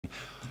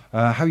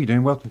How are you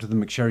doing? Welcome to the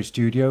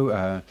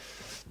McSherryStudio,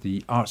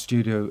 the art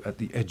studio at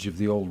the edge of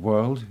the old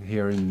world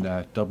here in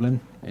Dublin,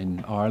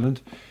 in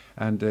Ireland.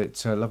 And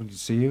it's lovely to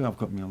see you. I've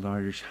got my old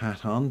Irish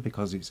hat on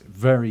because it's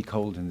very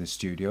cold in this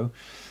studio.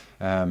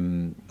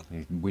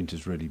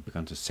 Winter's really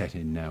begun to set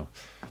in now.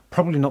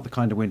 Probably not the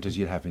kind of winters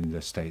you'd have in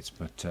the States,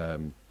 but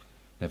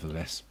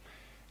nevertheless,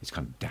 it's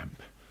kind of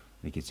damp.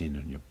 It gets in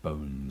on your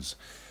bones.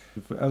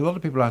 A lot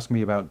of people ask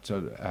me about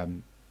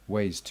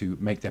ways to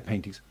make their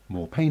paintings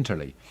more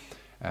painterly.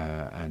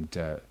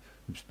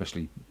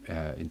 Especially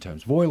in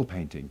terms of oil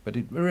painting, but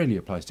it really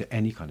applies to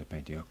any kind of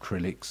painting,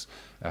 acrylics,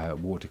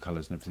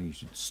 watercolors and everything. You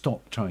should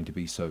stop trying to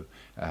be so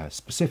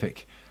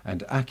specific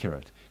and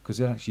accurate, because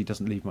it actually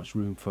doesn't leave much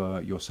room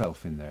for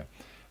yourself in there,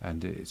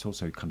 and it's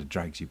also kind of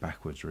drags you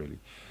backwards really.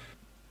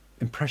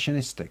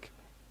 Impressionistic,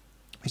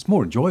 it's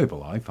more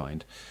enjoyable, I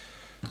find.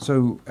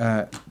 So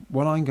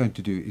what I'm going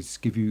to do is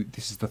give you,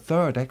 this is the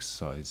third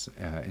exercise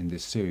in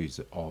this series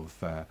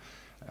of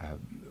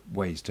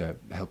ways to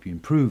help you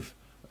improve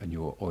in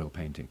your oil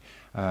painting,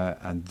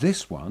 and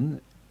this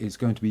one is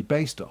going to be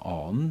based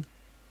on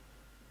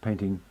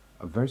painting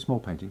a very small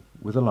painting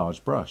with a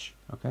large brush.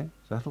 Okay,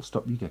 so that'll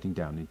stop you getting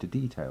down into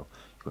detail.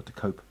 You've got to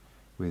cope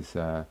with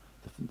the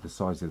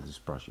size of this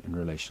brush in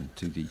relation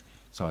to the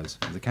size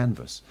of the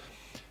canvas,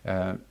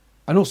 and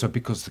also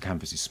because the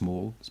canvas is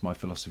small. It's my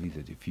philosophy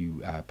that if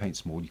you paint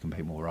small, you can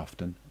paint more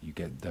often, you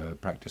get the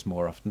practice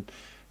more often,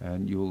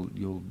 and you'll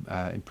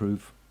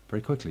improve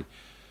very quickly.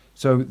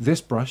 So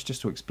this brush,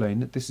 just to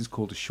explain it, this is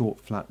called a short,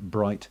 flat,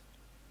 bright,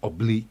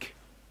 oblique.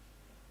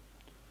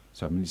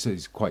 So I mean,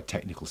 it's quite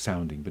technical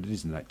sounding, but it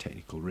isn't that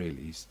technical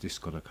really. It's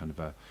just got a kind of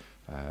a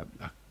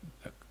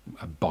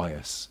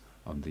bias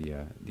on the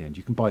end.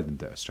 You can buy them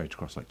that are straight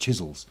across like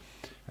chisels,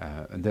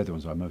 and they're the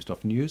ones I most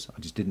often use. I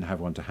just didn't have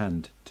one to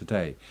hand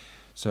today.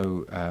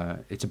 So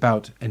it's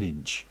about an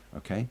inch,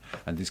 okay?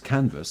 And this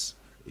canvas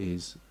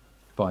is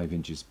 5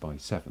 inches by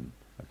 7,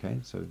 okay?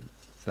 So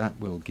that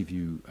will give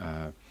you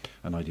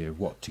an idea of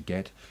what to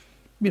get.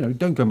 You know,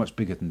 don't go much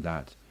bigger than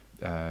that.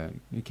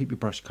 You keep your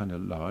brush kind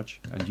of large,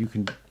 and you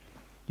can,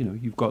 you know,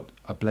 you've got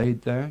a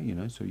blade there, you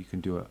know, so you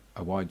can do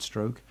a wide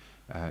stroke.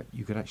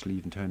 You could actually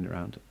even turn it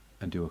around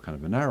and do a kind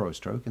of a narrow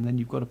stroke, and then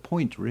you've got a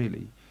point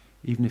really.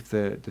 Even if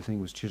the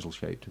thing was chisel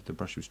shaped, if the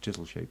brush was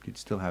chisel shaped, you'd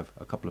still have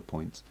a couple of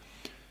points.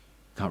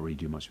 Can't really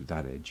do much with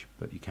that edge,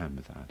 but you can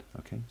with that.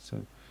 Okay,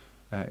 so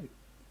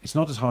it's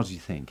not as hard as you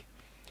think.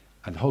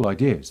 And the whole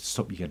idea is to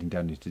stop you getting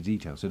down into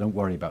detail. So don't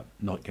worry about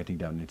not getting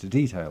down into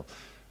detail.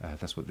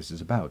 That's what this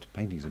is about.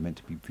 Paintings are meant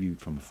to be viewed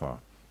from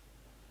afar.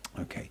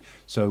 Okay,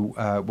 so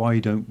why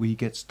don't we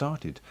get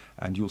started?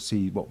 And you'll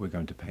see what we're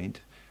going to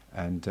paint,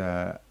 and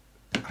I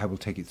will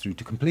take it through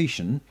to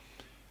completion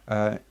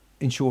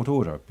in short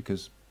order,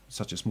 because it's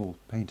such a small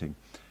painting.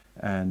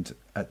 And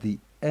at the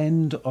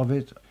end of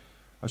it,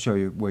 I'll show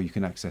you where you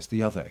can access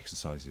the other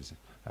exercises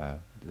that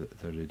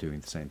are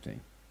doing the same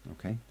thing.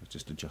 Okay, let's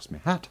just adjust my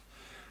hat,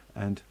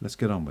 and let's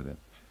get on with it.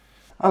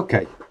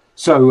 Okay,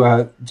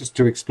 so just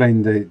to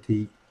explain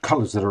the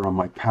colours that are on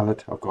my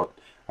palette, I've got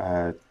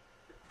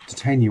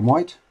titanium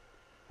white.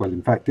 Well,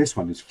 in fact, this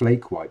one is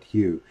flake white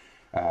hue.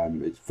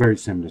 It's very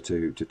similar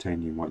to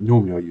titanium white.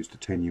 Normally I use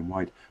titanium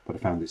white, but I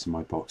found this in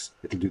my box.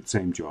 It'll do the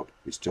same job.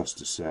 It's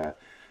just as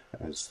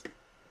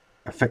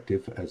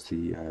effective as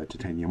the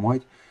titanium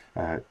white.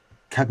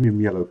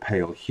 Cadmium yellow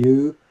pale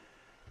hue,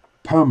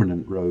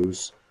 permanent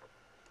rose,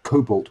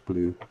 cobalt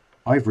blue,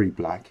 ivory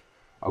black.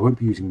 I won't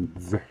be using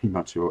very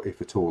much, or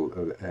if at all,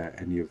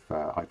 any of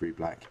ivory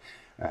black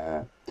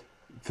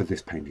for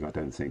this painting, I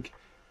don't think.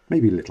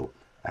 Maybe a little.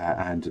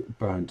 And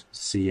burnt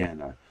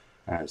sienna.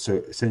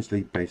 So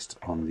essentially based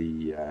on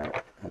the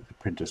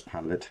printer's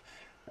palette,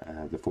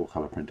 the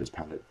 4-color printer's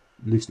palette,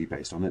 loosely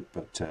based on it,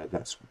 but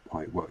that's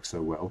why it works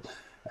so well.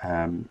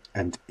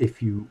 And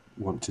if you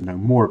want to know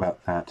more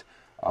about that,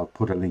 I'll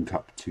put a link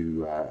up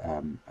to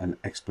an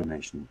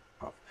explanation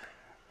of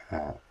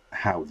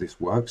how this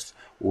works,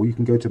 or you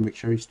can go to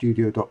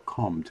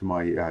McSherryStudio.com to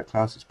my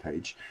classes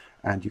page,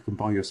 and you can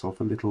buy yourself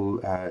a little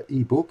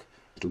ebook.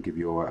 It'll give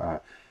you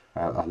a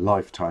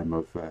lifetime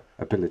of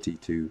ability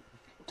to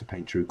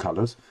paint true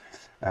colours.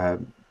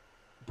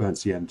 Burnt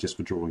sienna just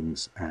for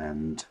drawings,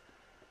 and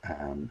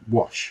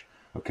wash.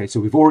 Okay, so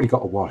we've already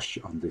got a wash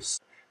on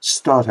this.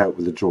 Start out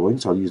with the drawing,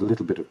 so I'll use a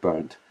little bit of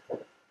burnt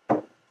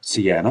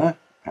sienna,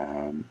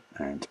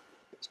 and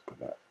let's put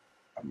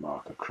a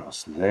mark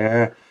across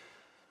there.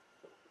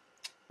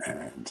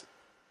 And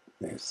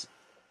there's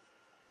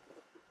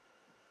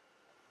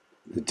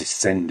the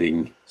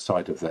descending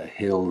side of the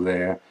hill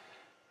there.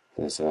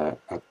 There's a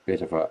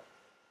bit of a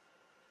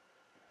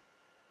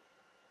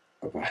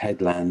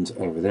headland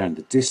over there in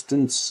the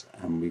distance,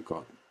 and we've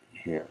got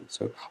here.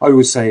 So I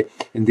always say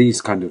in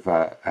these kind of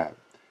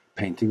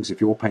paintings,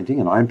 if you're painting,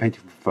 and I'm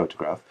painting from a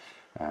photograph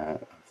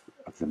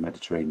of the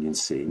Mediterranean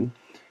Sea,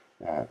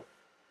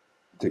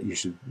 that you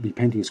should be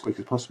painting as quick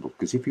as possible,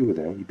 because if you were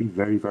there, you'd be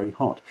very, very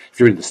hot. If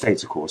you're in the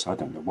States, of course, I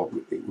don't know what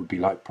it would be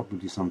like.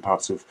 Probably some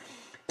parts of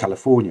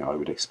California, I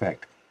would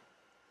expect.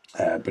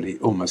 but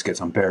it almost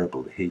gets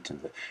unbearable, the heat,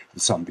 and the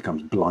sun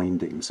becomes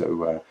blinding.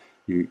 So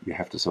you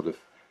have to sort of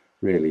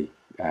really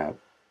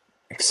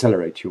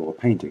accelerate your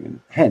painting,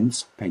 and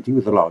hence painting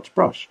with a large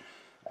brush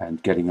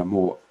and getting a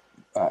more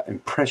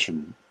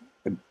impressionist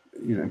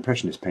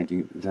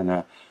painting than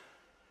a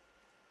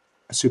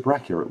super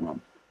accurate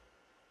one.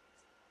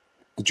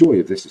 The joy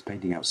of this is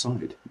painting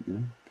outside,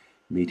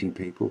 meeting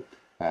people,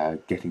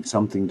 getting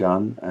something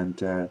done,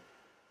 and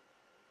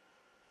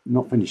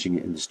not finishing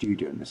it in the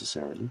studio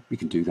necessarily. You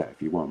can do that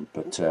if you want,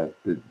 but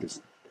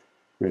there's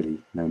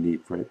really no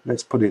need for it.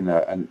 Let's put in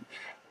a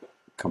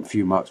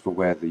few marks for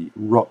where the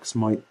rocks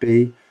might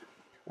be,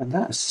 and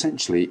that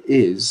essentially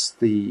is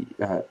the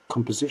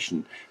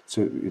composition.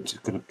 So it's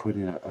going to put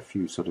in a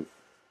few sort of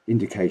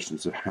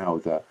indications of how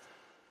the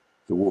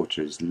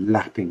water is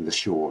lapping the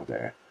shore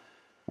there.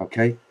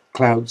 Okay,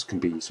 clouds can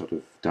be sort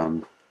of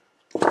done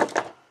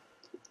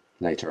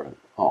later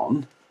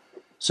on.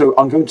 So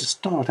I'm going to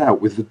start out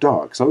with the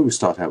darks. I always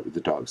start out with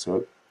the dark.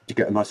 So to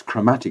get a nice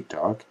chromatic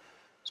dark,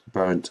 it's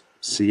burnt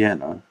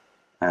sienna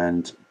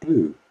and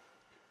blue.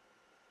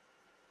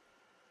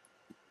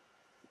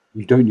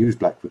 You don't use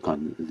black for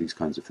these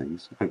kinds of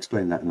things. I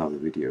explain that in other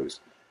videos.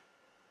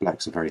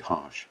 Blacks are very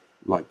harsh.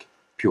 Like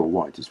pure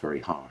white is very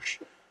harsh.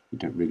 You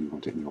don't really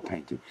want it in your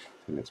painting.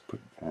 So let's put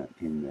that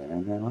in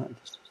there.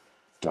 Just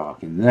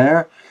dark in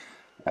there.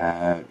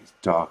 It's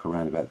dark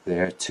around about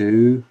there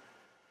too.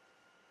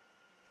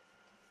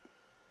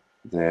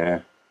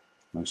 There,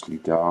 mostly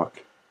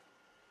dark.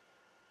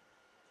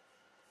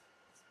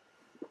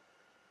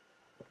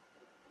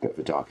 Bit of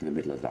a dark in the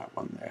middle of that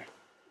one there.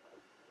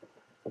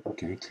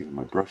 Okay, clean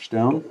my brush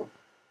down.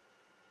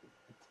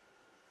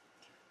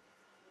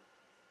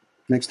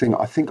 Next thing,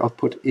 I think I'll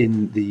put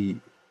in the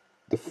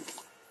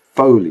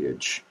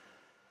foliage,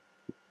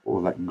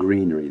 all that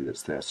greenery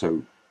that's there.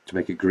 So to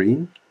make it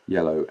green,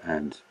 yellow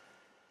and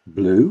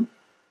blue,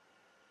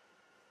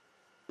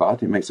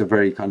 but it makes a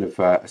very kind of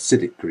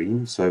acidic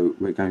green, so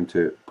we're going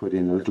to put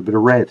in a little bit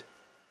of red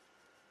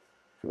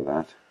for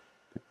that.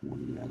 A bit more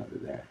yellow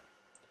there,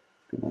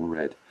 a bit more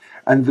red.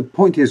 And the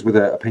point is, with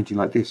a painting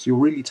like this, you're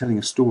really telling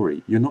a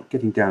story. You're not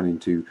getting down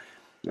into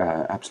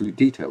absolute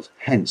details,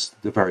 hence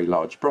the very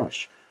large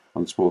brush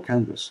on the small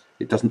canvas.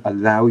 It doesn't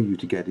allow you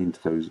to get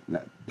into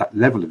that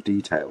level of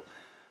detail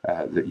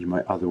that you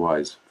might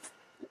otherwise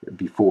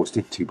be forced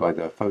into by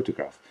the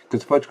photograph,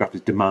 because the photograph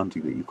is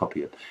demanding that you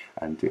copy it,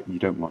 and you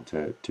don't want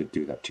to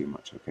do that too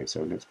much. Okay,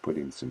 so let's put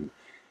in some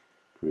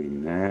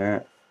green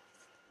there.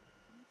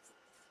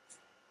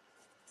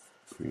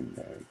 Green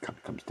there, it kind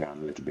of comes down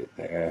a little bit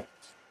there.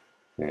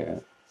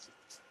 There,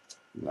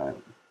 that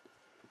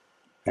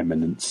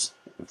eminence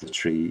of the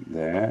tree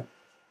there.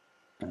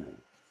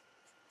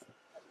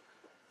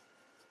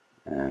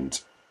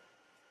 And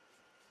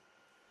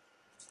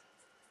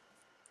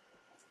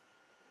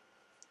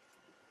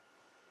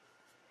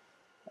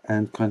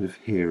kind of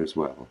here as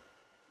well.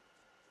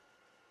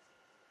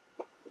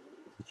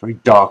 It's very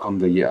dark on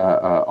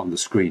the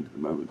screen at the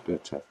moment,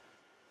 but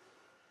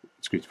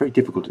it's very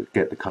difficult to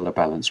get the color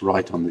balance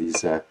right on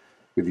these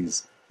with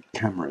these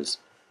cameras.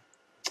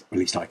 At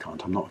least I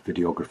can't. I'm not a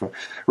videographer.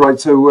 Right.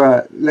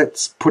 So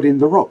let's put in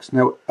the rocks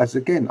now. As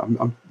again,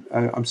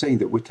 I'm saying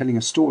that we're telling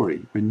a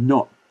story. We're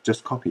not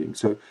just copying.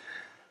 So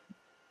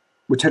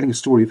we're telling a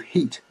story of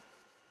heat.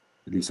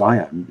 At least I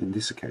am in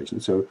this occasion.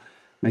 So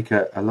make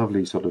a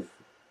lovely sort of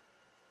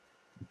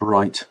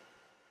bright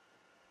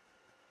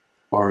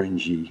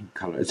orangey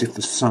colour, as if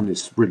the sun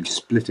is really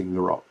splitting the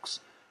rocks.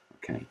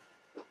 Okay,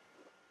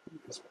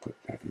 let's put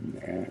that in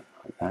there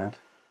like that.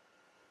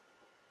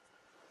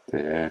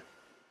 There,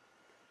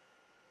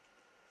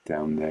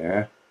 down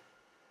there,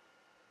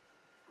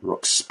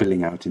 rocks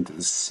spilling out into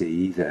the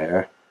sea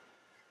there.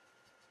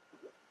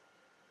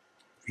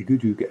 If you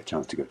do get a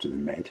chance to go to the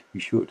Med, you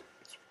should.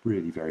 It's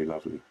really very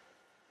lovely.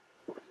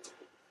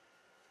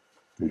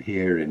 And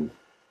here in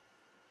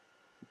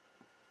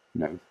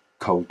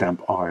cold,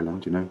 damp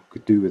Ireland,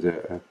 could do with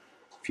a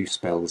few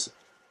spells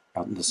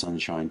out in the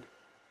sunshine.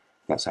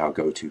 That's our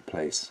go-to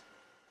place.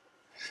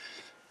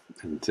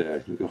 And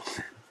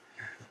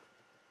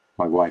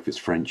my wife is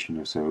French,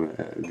 so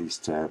at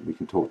least we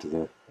can talk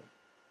to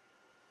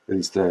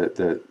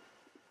the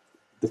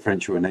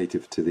French who are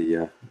native to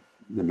the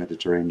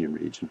Mediterranean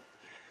region.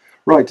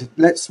 Right,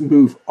 let's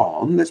move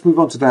on. Let's move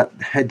on to that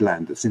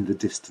headland that's in the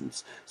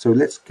distance. So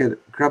let's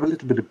grab a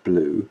little bit of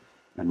blue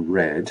and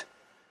red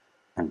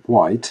and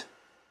white,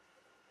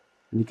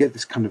 and you get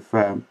this kind of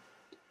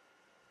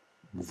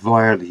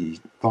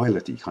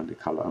violety kind of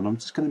colour. And I'm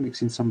just going to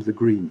mix in some of the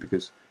green,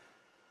 because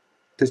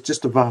there's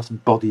just a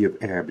vast body of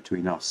air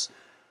between us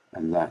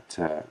and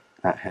that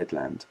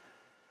headland.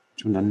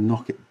 I'm going to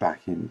knock it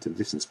back into the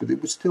distance, but it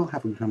would still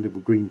have a kind of a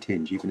green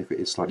tinge, even if it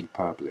is slightly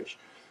purplish.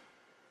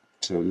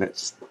 So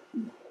let's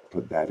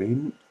put that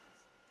in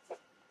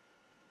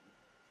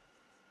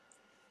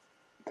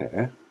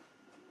there.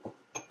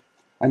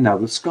 And now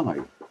the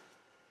sky.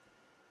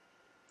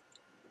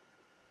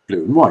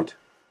 Blue and white.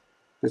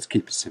 Let's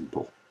keep it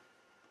simple.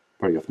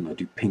 Very often I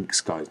do pink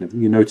skies and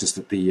everything. You notice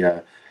that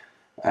the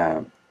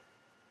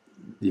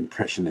the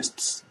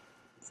Impressionists,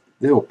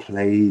 they all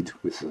played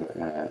with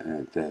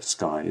their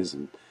skies,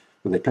 and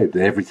well, they played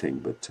with everything.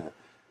 But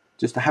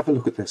just to have a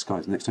look at their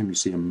skies next time you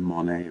see a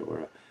Monet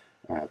or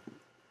a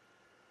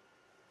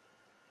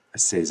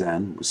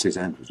Cézanne.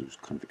 Cézanne was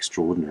kind of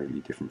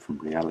extraordinarily different from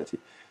reality.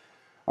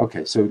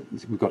 Okay, so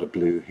we've got a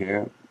blue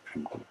here.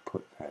 I'm going to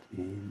put that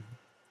in.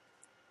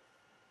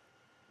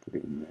 Put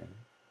it in there.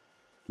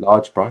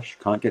 Large brush,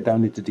 can't get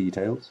down into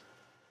details.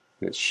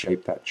 Let's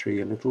shape that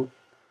tree a little.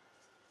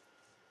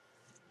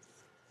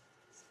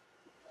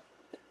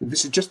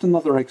 This is just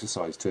another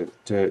exercise to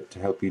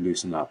help you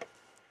loosen up.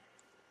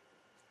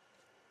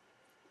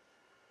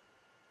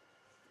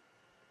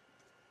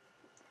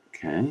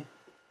 Okay.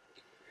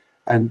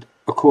 And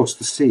of course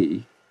the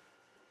sea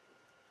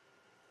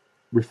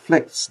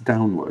reflects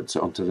downwards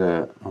onto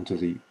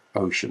the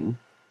ocean,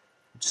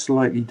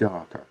 slightly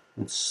darker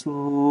and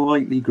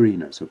slightly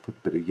greener. So put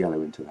a bit of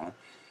yellow into that,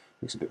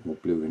 mix a bit more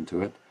blue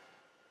into it.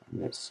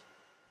 And let's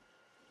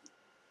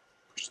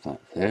push that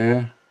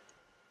there.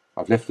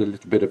 I've left a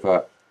little bit of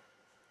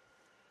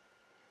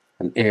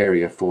an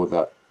area for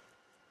the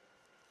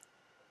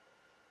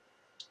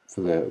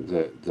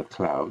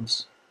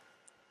clouds.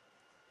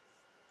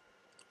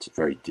 It's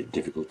very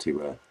difficult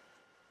to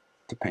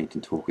paint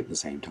and talk at the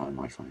same time,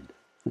 I find.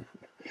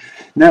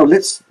 Now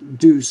let's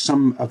do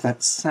some of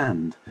that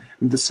sand.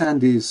 And the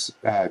sand is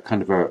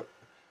kind of a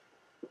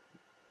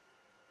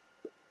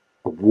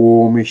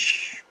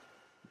warmish,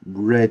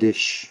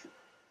 reddish,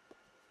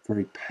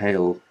 very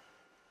pale.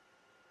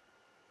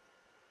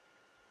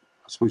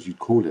 I suppose you'd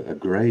call it a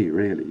grey,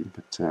 really.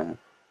 But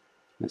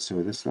let's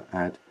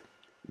add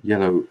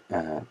yellow,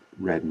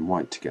 red, and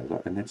white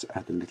together, and let's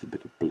add a little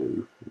bit of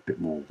blue, a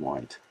bit more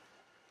white.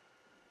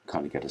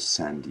 Kind of get a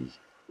sandy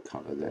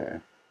colour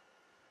there.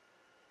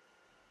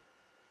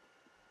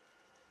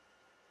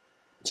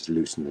 Just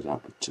loosen it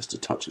up with just a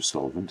touch of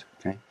solvent,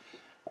 okay?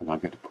 And I'm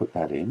going to put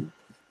that in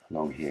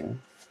along here.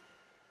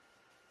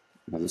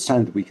 Now the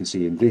sand that we can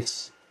see in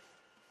this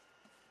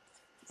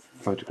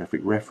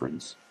photographic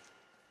reference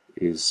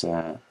is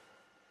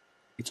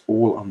it's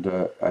all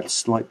under a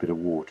slight bit of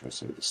water,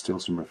 so there's still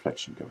some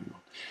reflection going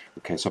on.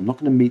 Okay, so I'm not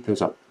going to meet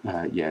those up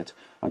yet.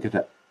 I'm going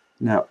to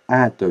now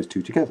add those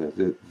two together.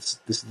 This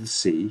is the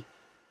sea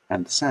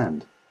and the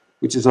sand,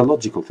 which is a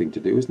logical thing to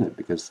do, isn't it?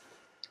 Because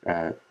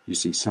you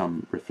see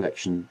some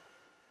reflection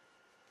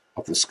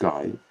of the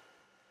sky,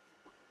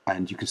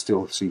 and you can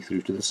still see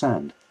through to the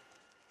sand.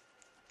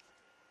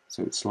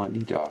 So it's slightly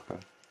darker,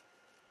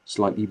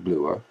 slightly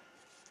bluer.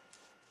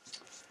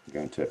 I'm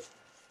going to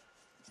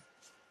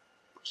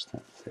push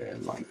that there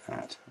like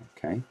that,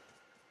 okay.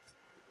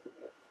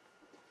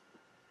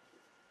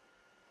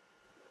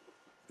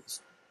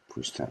 Let's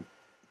push that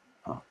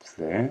up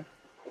there.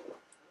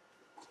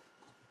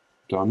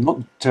 So I'm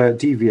not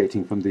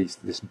deviating from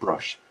this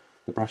brush.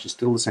 The brush is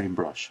still the same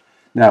brush.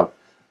 Now,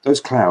 those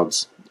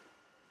clouds,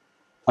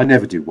 I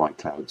never do white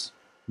clouds.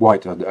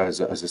 White, as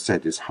I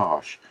said, is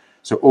harsh.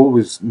 So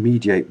always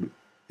mediate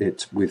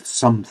it with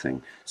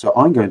something. So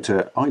I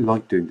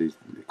like doing these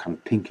kind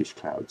of pinkish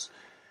clouds.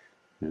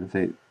 You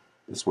know,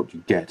 that's what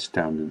you get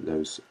down in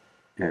those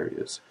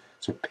areas.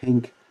 So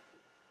pink,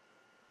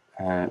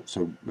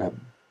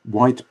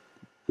 white, a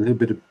little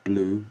bit of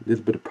blue, a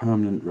little bit of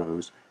permanent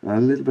rose, and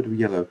a little bit of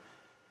yellow,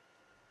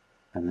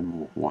 and then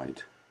more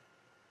white.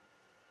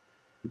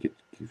 It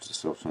gives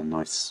yourself a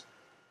nice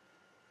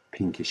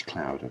pinkish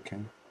cloud,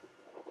 okay?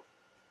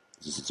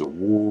 This is a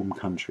warm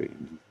country,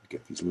 and you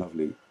get these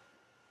lovely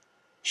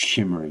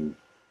shimmering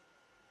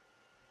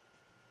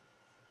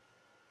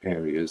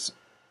areas,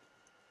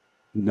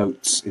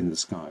 notes in the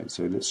sky.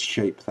 So let's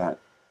shape that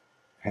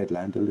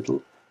headland a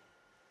little.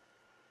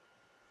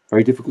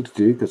 Very difficult to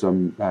do because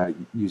I'm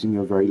using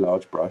a very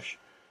large brush,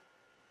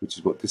 which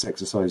is what this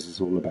exercise is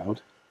all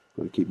about.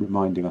 Got to keep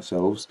reminding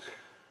ourselves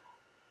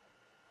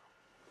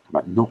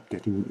about not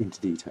getting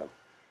into detail.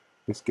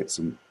 Let's get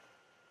some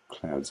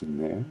clouds in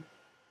there.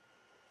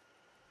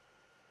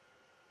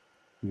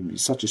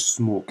 It's such a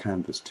small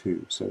canvas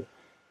too, so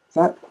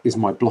that is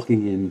my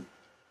blocking in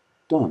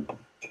done.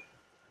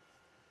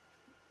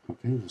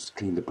 Okay, let's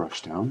clean the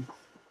brush down.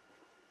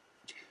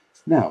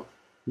 Now,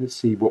 let's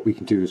see what we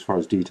can do as far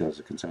as details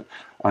are concerned.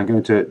 I'm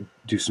going to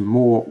do some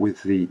more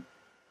with the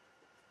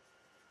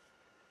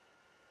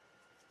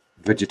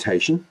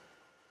vegetation.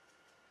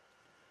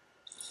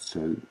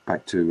 So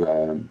back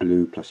to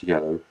blue plus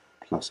yellow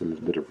plus a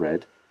little bit of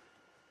red.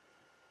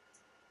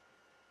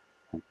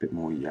 A bit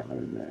more yellow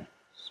in there,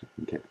 so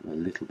we can get a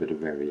little bit of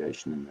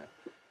variation in there.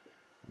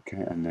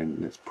 Okay, and then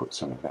let's put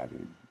some of that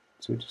in.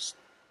 So just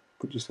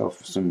put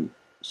yourself some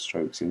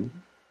strokes in.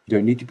 You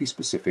don't need to be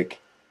specific.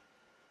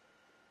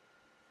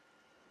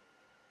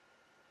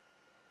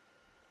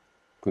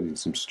 Put in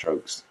some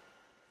strokes.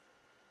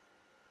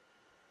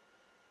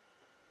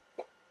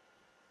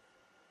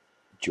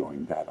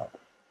 Join that up.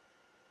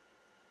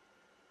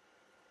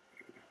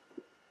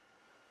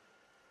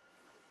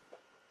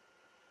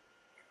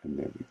 And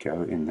there we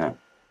go, in that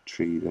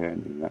tree there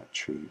and in that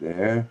tree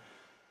there.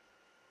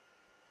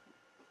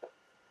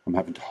 I'm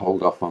having to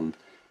hold off on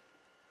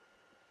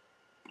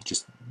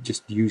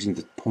just using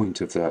the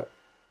point of the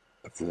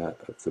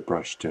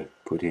brush to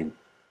put in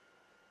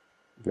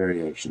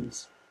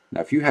variations.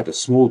 Now, if you had a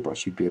small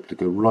brush, you'd be able to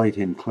go right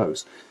in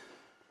close.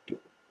 You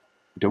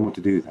don't want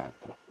to do that.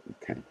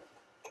 Okay.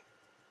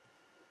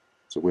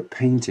 So we're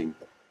painting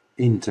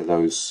into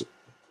those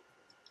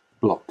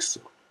blocks.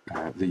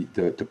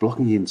 The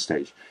blocking in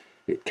stage,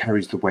 it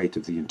carries the weight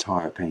of the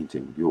entire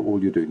painting.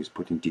 All you're doing is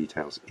putting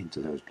details into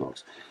those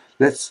blocks.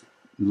 Let's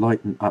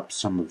lighten up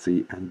some of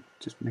the, and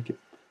just make it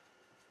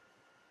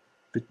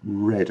a bit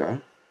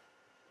redder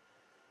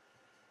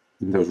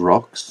in those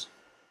rocks.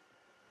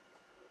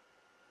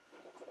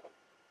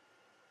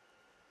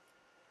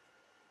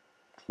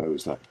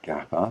 Close that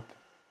gap up.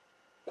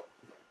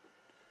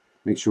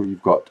 Make sure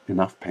you've got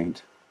enough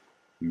paint.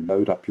 You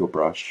load up your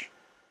brush,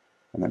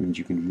 and that means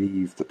you can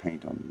leave the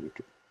paint on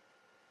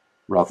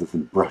rather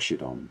than brush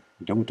it on.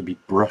 You don't want to be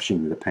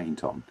brushing the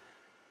paint on,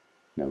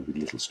 with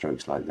little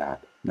strokes like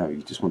that. No,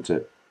 you just want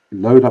to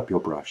load up your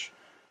brush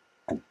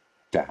and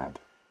dab.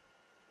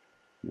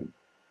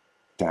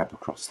 Dab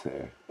across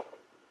there.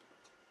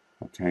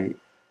 Okay.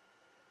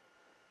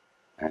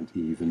 And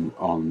even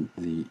on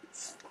the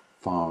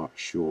far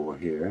shore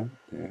here,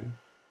 there.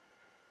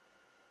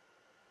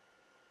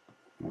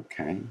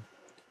 Okay.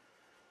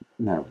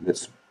 Now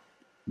let's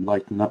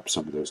lighten up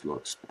some of those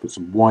looks. Put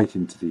some white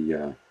into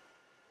the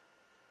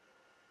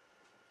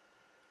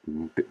a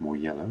bit more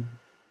yellow.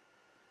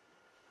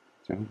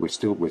 So we're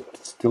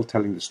still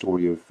telling the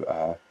story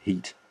of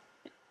heat,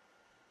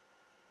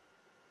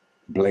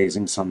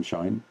 blazing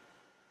sunshine.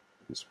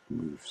 Let's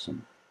move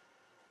some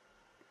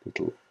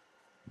little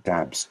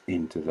dabs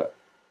into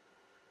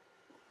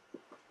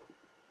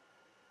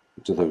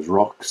those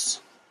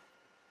rocks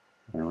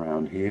and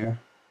around here.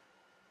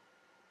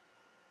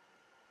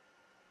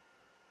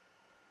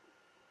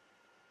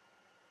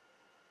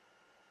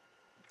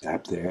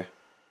 Dab there,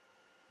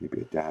 maybe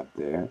a dab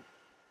there.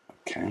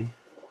 Okay.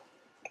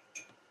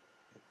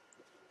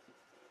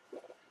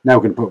 Now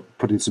we're going to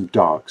put in some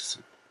darks.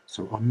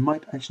 So I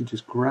might actually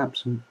just grab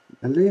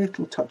a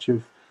little touch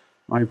of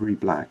ivory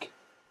black.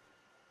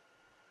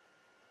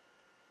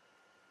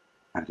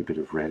 Add a bit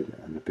of red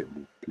and a bit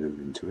more blue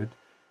into it.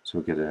 So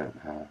we'll get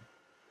a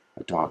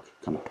dark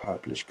kind of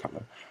purplish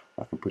colour.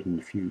 I can put in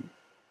a few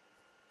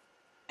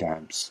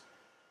dabs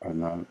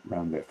around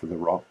there for the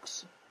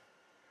rocks.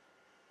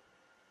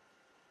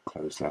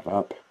 Close that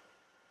up.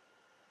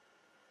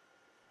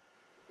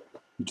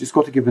 You just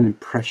got to give an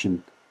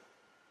impression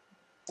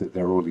that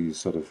there are all these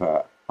sort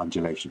of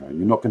undulation around.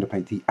 You're not going to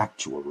paint the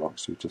actual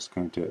rocks, you're just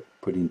going to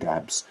put in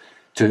dabs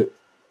to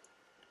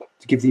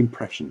give the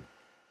impression,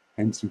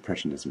 hence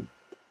impressionism.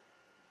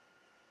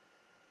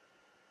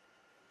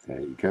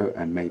 There you go,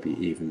 and maybe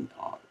even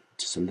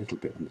just a little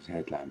bit on the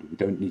headland. We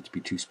don't need to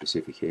be too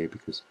specific here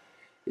because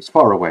it's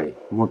far away.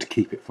 We want to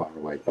keep it far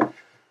away,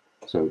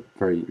 so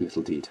very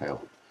little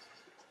detail.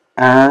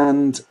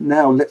 And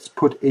now let's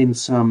put in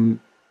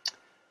some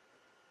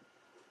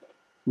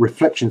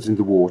reflections in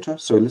the water.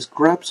 So let's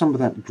grab some of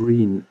that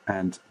green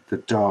and the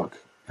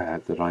dark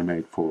that I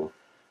made for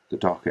the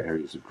darker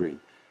areas of green,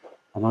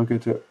 and I'm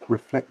going to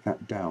reflect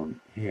that down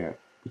here,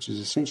 which is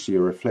essentially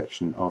a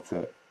reflection of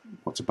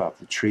what's above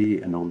the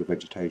tree and all the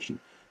vegetation,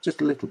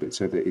 just a little bit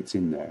so that it's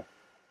in there.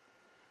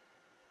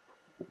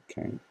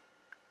 Okay,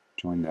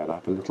 join that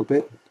up a little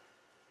bit.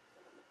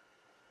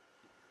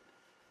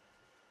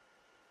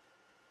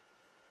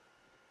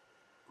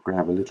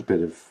 Grab a little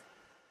bit of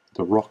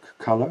the rock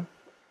colour.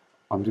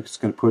 I'm just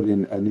going to put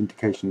in an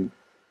indication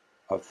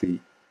of the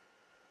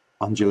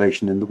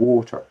undulation in the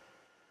water,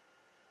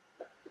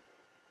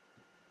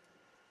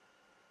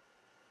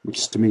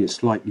 which to me is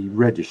slightly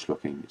reddish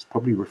looking. It's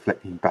probably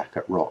reflecting back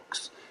at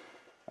rocks.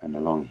 And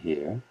along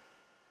here,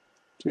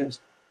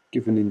 just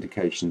give an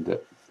indication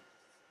that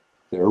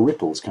there are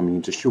ripples coming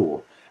into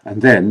shore.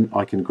 And then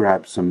I can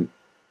grab some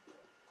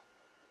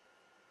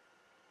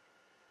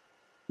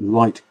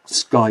light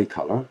sky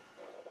colour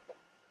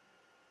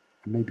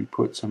and maybe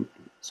put some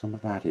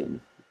of that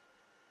in,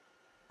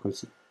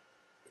 because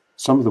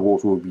some of the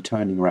water will be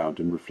turning around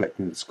and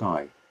reflecting the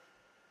sky.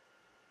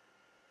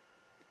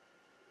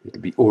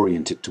 It'll be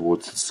oriented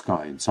towards the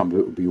sky, and some of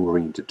it will be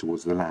oriented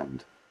towards the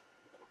land.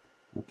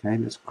 Okay,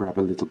 let's grab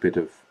a little bit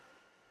of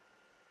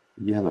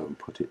yellow and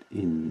put it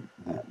in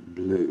that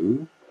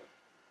blue.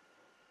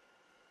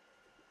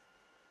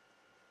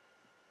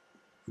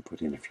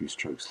 Put in a few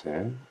strokes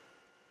there.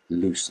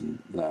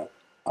 Loosen that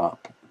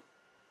up.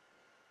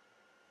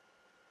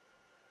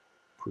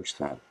 Push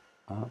that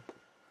up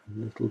a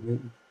little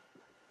bit.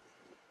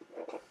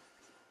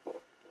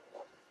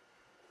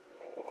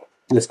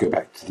 Let's go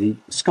back to the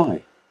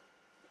sky.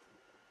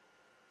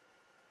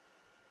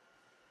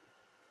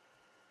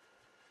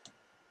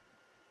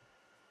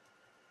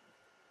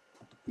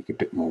 Make a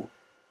bit more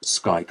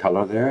sky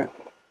colour there,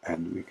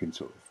 and we can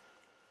sort of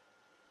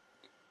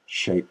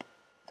shape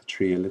the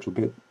tree a little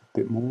bit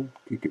more.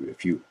 You give it a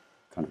few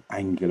kind of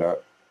angular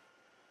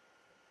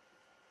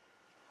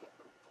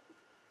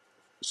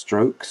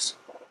strokes.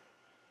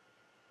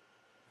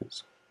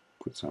 Let's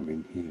put some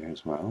in here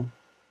as well.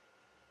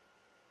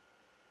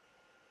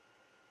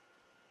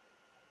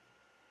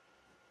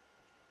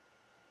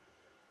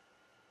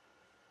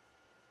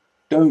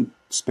 don't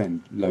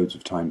spend loads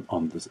of time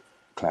on the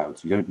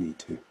clouds. You don't need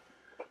to.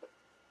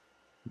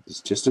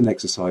 It's just an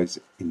exercise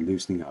in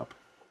loosening up.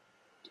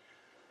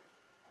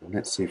 And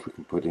let's see if we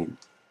can put in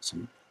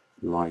some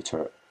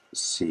lighter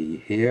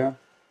sea here.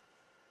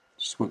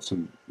 Just want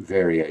some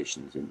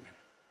variations in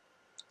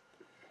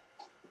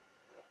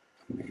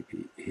there.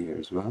 Maybe here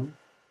as well.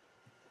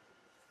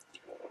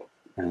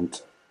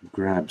 And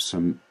grab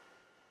some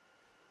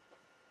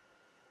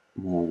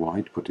more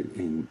white, put it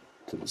into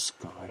the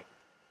sky.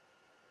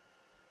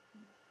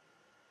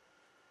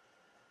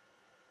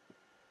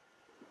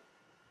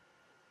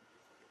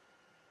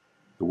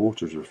 The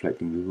water is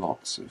reflecting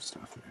lots of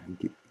stuff there, and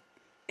it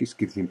just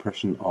gives the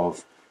impression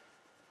of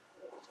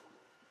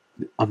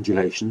the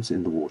undulations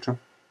in the water.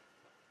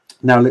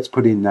 Now let's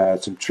put in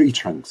some tree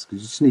trunks,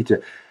 because you just need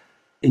to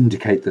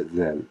indicate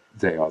that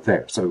they are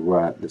there. So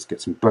let's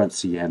get some burnt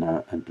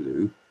sienna and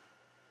blue.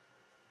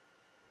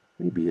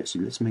 Maybe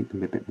actually let's make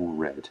them a bit more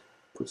red.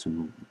 Put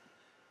some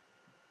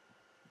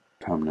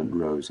permanent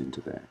rose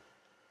into there.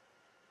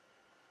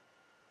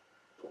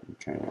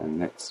 Okay, and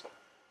let's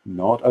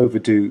not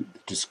overdo the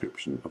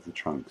description of the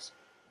trunks.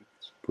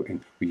 Let's put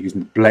in, we're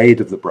using the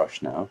blade of the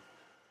brush now.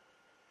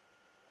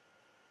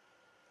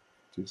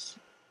 Just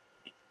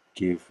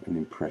give an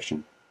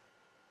impression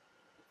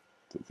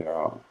that there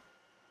are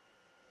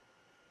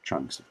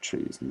trunks of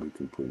trees, and we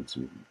can put in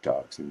some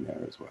darks in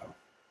there as well.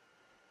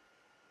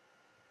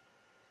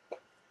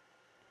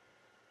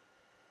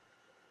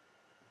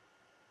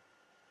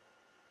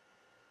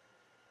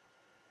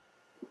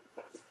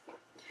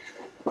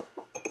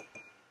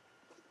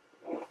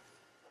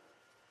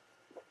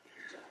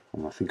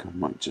 And I think I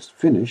might just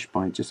finish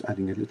by just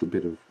adding a little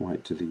bit of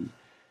white to the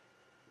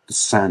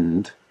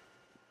sand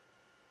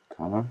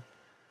colour,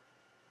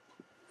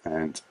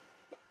 and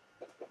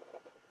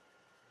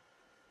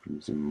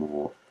bring some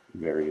more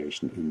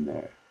variation in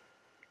there.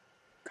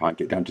 Can't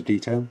get down to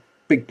detail.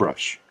 Big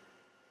brush.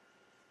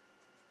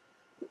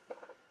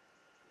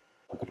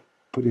 I'm going to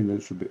put in a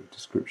little bit of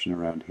description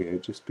around here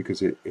just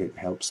because it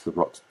helps the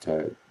rocks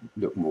to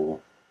look more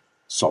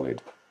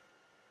solid.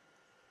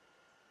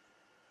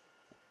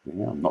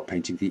 Yeah, I'm not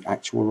painting the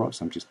actual rocks,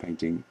 I'm just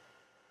painting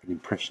an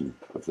impression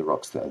of the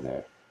rocks that are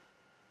there.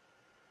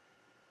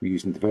 We're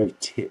using the very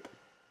tip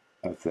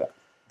of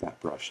that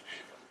brush.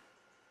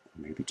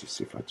 Maybe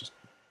just if I just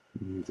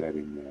move that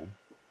in there.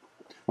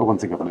 Well, one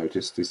thing I've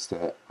noticed is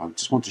that I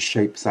just want to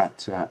shape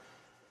that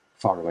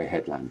faraway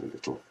headland a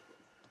little,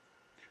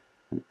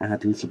 and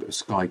add a little bit of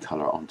sky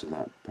colour onto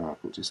that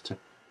purple, just to,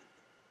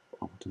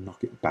 I want to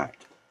knock it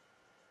back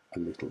a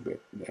little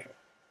bit there.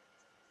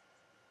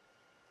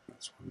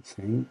 That's one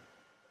thing.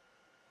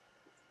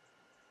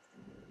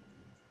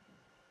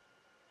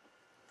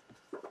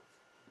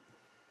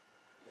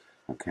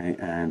 Okay,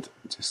 and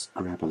just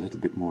grab a little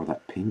bit more of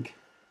that pink,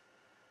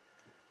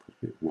 put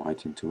a bit of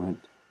white into it,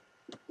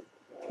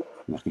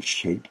 and I can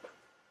shape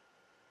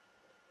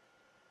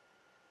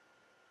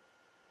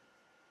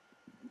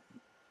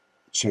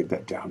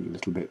that down a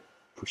little bit,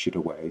 push it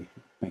away,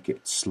 make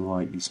it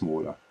slightly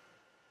smaller.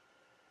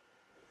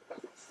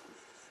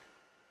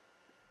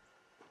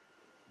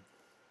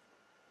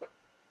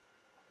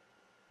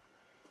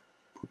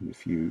 Put in a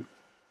few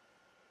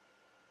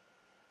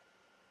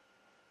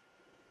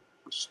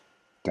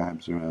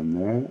dabs around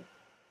there.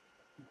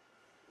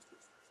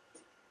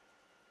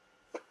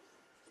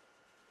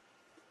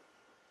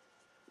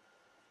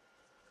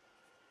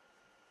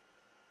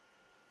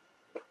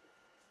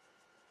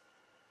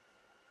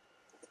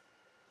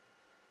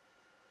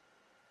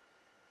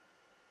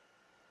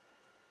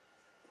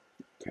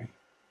 Okay.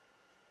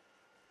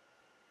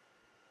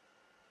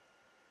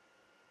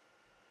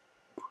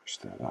 Push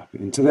that up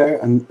into there,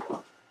 and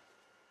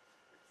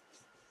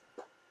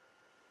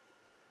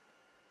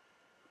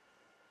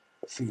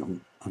I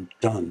think I'm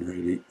done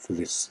really for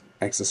this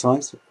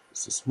exercise.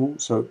 It's a small,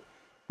 so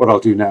what I'll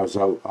do now is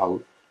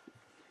I'll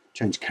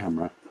change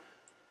camera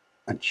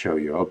and show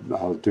you.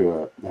 I'll do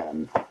a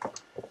you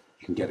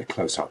can get a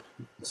close up,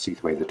 see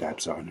the way the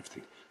dabs are and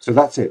everything. So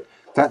that's it.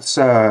 That's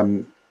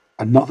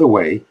another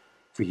way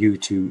for you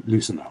to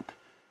loosen up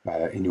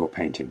in your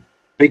painting.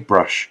 Big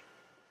brush,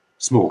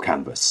 small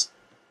canvas.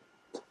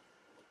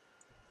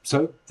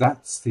 So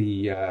that's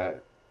the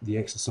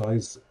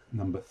exercise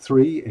number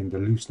 3 in the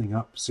loosening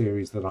up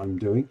series that I'm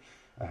doing.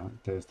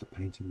 There's the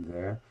painting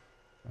there.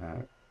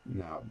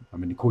 Now, I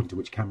mean, according to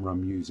which camera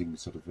I'm using,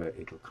 sort of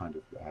it'll kind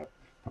of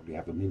probably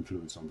have an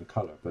influence on the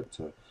colour. But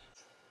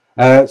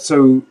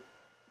so,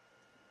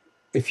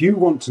 if you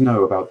want to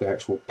know about the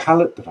actual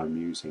palette that I'm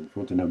using, if you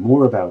want to know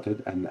more about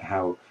it and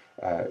how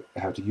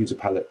to use a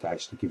palette that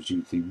actually gives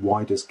you the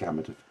widest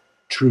gamut of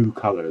true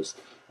colours,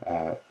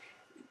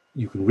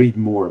 you can read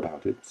more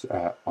about it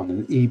on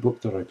an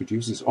ebook that I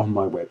produce. It's on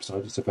my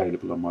website. It's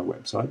available on my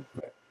website.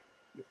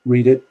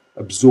 Read it,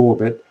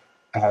 absorb it.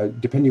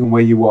 Depending on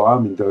where you are, I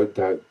mean,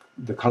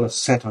 the colour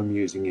set I'm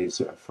using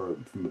is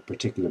from a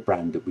particular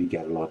brand that we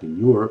get a lot in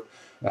Europe,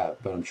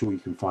 but I'm sure you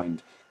can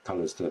find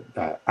colours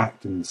that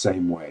act in the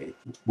same way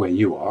where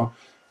you are.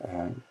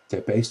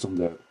 They're based on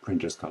the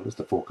printer's colours,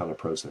 the 4-colour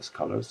process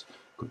colours.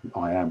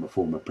 I am a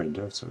former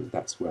printer, so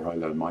that's where I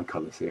learned my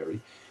colour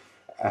theory.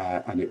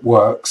 And it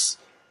works.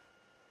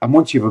 And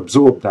once you've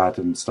absorbed that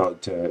and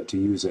start to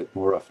use it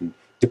more often,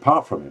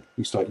 depart from it.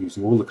 You start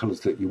using all the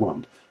colours that you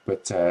want.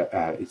 But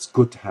it's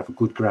good to have a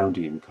good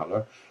grounding in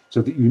colour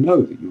so that you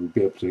know that you will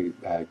be able to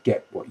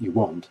get what you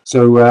want.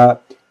 So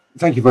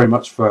thank you very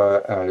much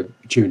for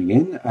tuning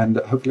in, and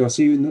hopefully I'll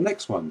see you in the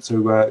next one.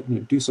 So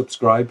do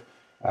subscribe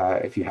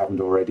if you haven't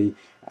already,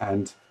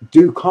 and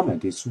do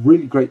comment. It's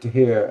really great to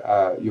hear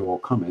your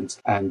comments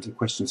and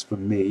questions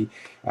from me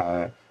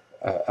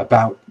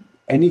about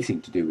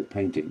anything to do with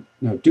painting.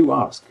 No, do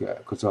ask,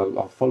 because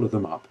I'll follow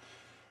them up.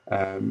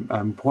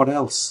 And what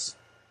else?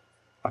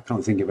 I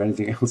can't think of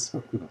anything else.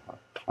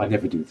 I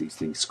never do these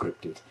things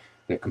scripted.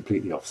 They're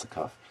completely off the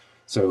cuff.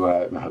 So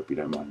I hope you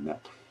don't mind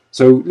that.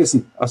 So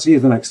listen, I'll see you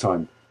the next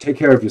time. Take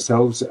care of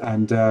yourselves,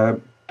 and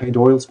paint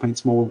oils, paint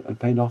small, and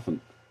paint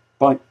often.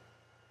 Bye.